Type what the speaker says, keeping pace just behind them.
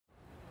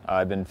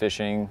I've been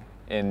fishing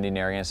in the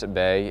Narragansett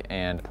Bay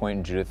and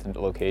Point Judith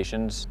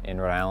locations in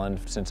Rhode Island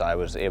since I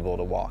was able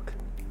to walk.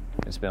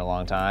 It's been a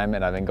long time,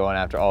 and I've been going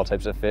after all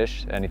types of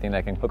fish. Anything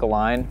that can hook a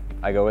line,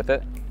 I go with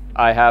it.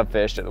 I have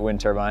fished at the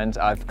wind turbines.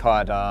 I've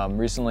caught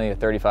recently a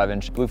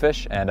 35-inch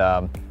bluefish and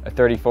a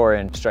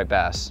 34-inch striped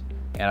bass.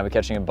 And I've been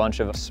catching a bunch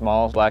of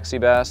small black sea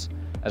bass,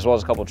 as well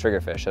as a couple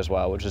triggerfish as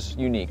well, which is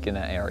unique in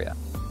that area.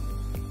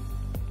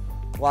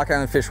 Lock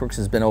Island Fishworks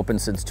has been open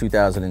since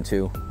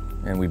 2002,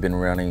 and we've been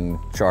running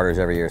charters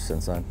every year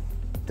since then.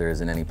 There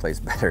isn't any place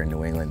better in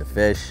New England to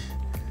fish.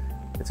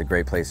 It's a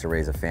great place to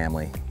raise a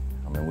family.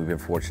 I mean, we've been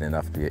fortunate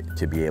enough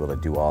to be able to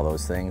do all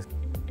those things.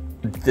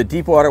 The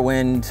Deepwater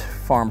Wind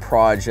Farm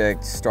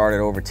project started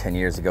over 10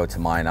 years ago, to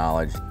my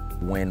knowledge,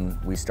 when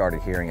we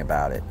started hearing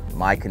about it.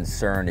 My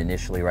concern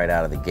initially right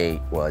out of the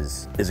gate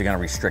was, is it going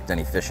to restrict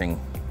any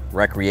fishing,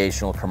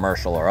 recreational,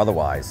 commercial, or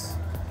otherwise?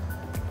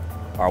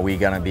 Are we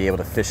going to be able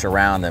to fish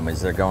around them?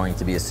 Is there going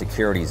to be a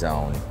security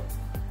zone?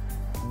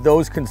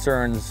 Those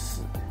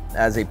concerns,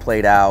 as they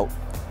played out,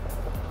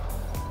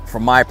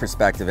 from my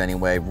perspective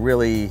anyway,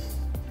 really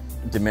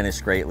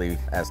diminished greatly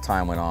as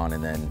time went on,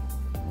 and then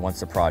once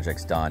the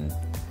project's done,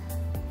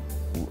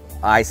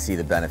 I see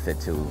the benefit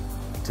to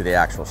the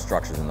actual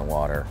structures in the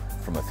water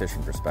from a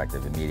fishing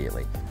perspective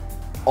immediately.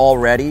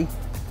 Already,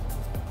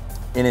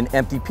 in an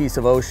empty piece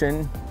of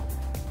ocean,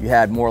 you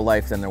had more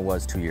life than there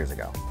was 2 years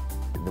ago.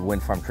 The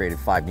wind farm created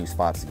 5 new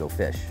spots to go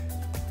fish,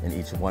 and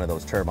each one of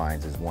those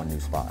turbines is 1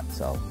 new spot.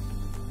 So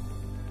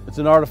it's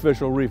an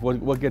artificial reef.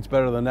 What gets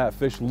better than that?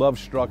 Fish love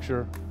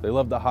structure. They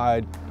love to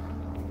hide.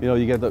 You know,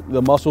 you get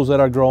the mussels that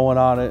are growing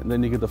on it, and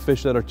then you get the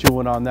fish that are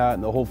chewing on that,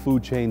 and the whole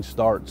food chain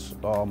starts.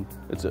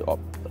 It's a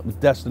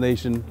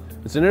destination.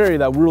 It's an area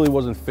that really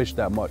wasn't fished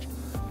that much.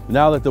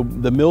 Now that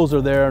the mills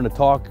are there and the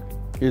talk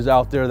is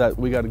out there that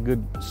we got a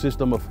good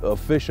system of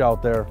fish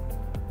out there,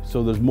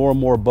 so there's more and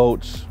more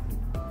boats.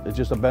 It's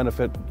just a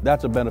benefit.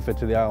 That's a benefit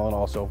to the island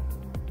also.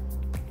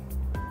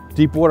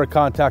 Deepwater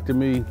contacted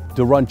me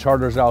to run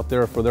charters out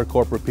there for their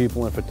corporate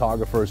people and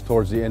photographers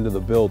towards the end of the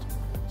build.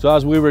 So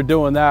as we were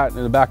doing that,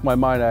 in the back of my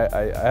mind,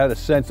 I had a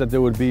sense that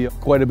there would be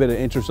quite a bit of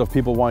interest of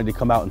people wanting to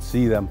come out and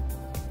see them.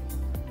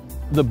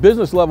 The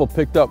business level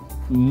picked up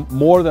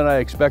more than I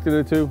expected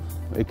it to.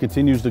 It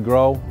continues to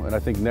grow, and I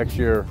think next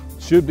year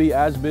should be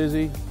as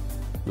busy.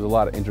 There's a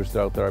lot of interest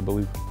out there, I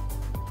believe.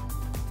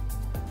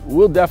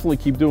 We'll definitely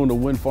keep doing the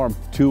wind farm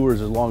tours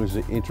as long as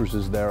the interest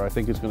is there. I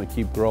think it's going to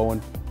keep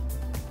growing.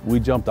 We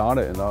jumped on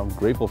it, and I'm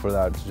grateful for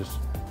that. It's just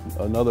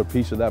another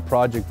piece of that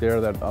project there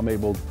that I'm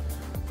able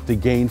to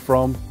gain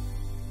from.